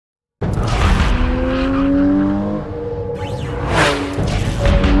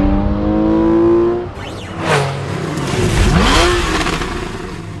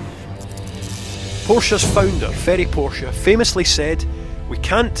Porsche's founder, Ferry Porsche, famously said, "We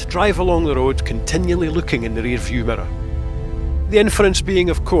can't drive along the road continually looking in the rear-view mirror." The inference being,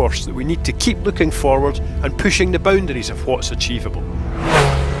 of course, that we need to keep looking forward and pushing the boundaries of what's achievable.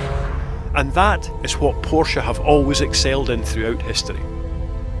 And that is what Porsche have always excelled in throughout history.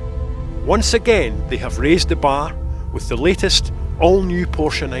 Once again, they have raised the bar with the latest all-new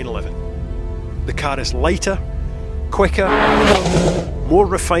Porsche 911. The car is lighter, quicker, more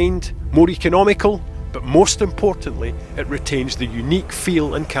refined, more economical, but most importantly, it retains the unique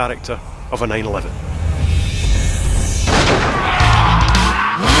feel and character of a 911.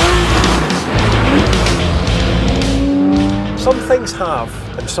 Some things have,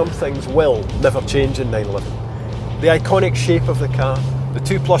 and some things will, never change in 911. The iconic shape of the car, the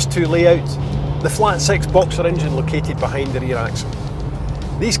 2+2 layout, the flat 6 boxer engine located behind the rear axle.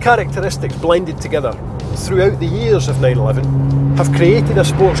 These characteristics blended together throughout the years of 911 have created a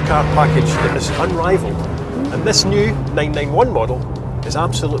sports car package that is unrivaled, and this new 991 model is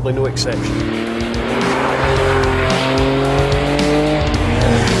absolutely no exception.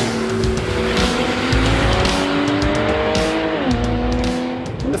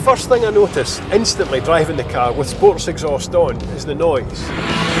 The first thing I notice instantly driving the car with sports exhaust on is the noise.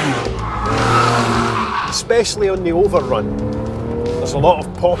 Especially on the overrun. There's a lot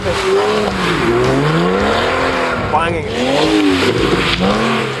of popping, banging.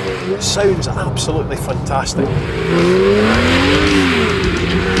 It sounds absolutely fantastic.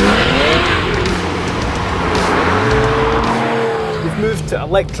 We've moved to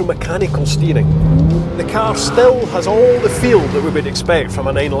electromechanical steering. The car still has all the feel that we would expect from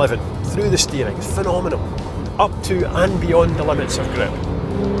a 911 through the steering. It's phenomenal, up to and beyond the limits of grip.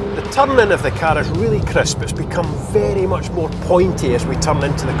 The turn-in of the car is really crisp. It's become very much more pointy as we turn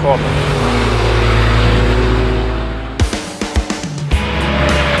into the corner.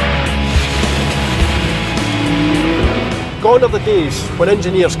 Gone are the days when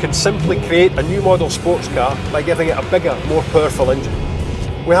engineers can simply create a new model sports car by giving it a bigger, more powerful engine.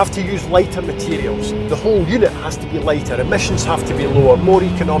 We have to use lighter materials. The whole unit has to be lighter, emissions have to be lower, more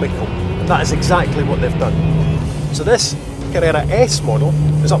economical, and that is exactly what they've done. So this Carrera S model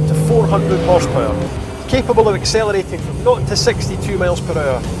is up to 400 horsepower, capable of accelerating from 0 to 62 miles per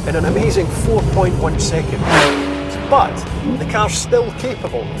hour in an amazing 4.1 seconds. But the car's still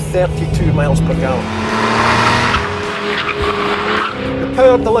capable of 32 miles per gallon. The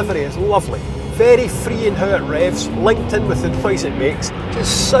power delivery is lovely, very free in how it revs, linked in with the noise it makes,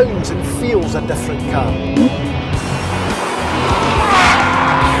 just sounds and feels a different car.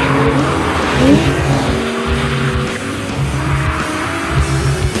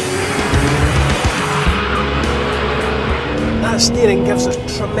 That steering gives us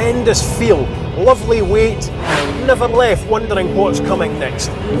tremendous feel, lovely weight, never left wondering what's coming next.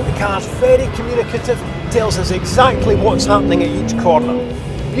 The car's very communicative, tells us exactly what's happening at each corner.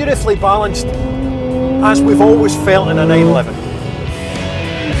 Beautifully balanced, as we've always felt in a 911.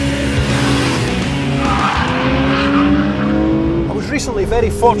 I was recently very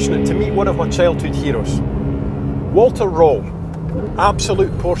fortunate to meet one of my childhood heroes, Walter Roll,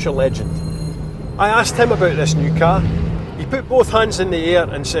 absolute Porsche legend. I asked him about this new car. He put both hands in the air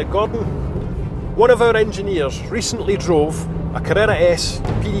and said, "Gordon, one of our engineers recently drove a Carrera S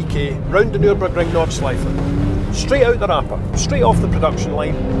PDK round the Nürburgring Nordschleife, straight out the wrapper, straight off the production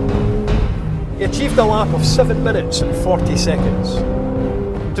line. He achieved a lap of 7 minutes and 40 seconds.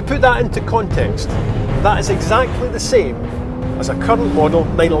 To put that into context, that is exactly the same as a current model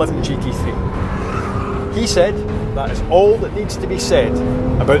 911 GT3. He said that is all that needs to be said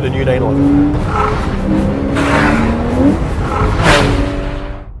about the new 911.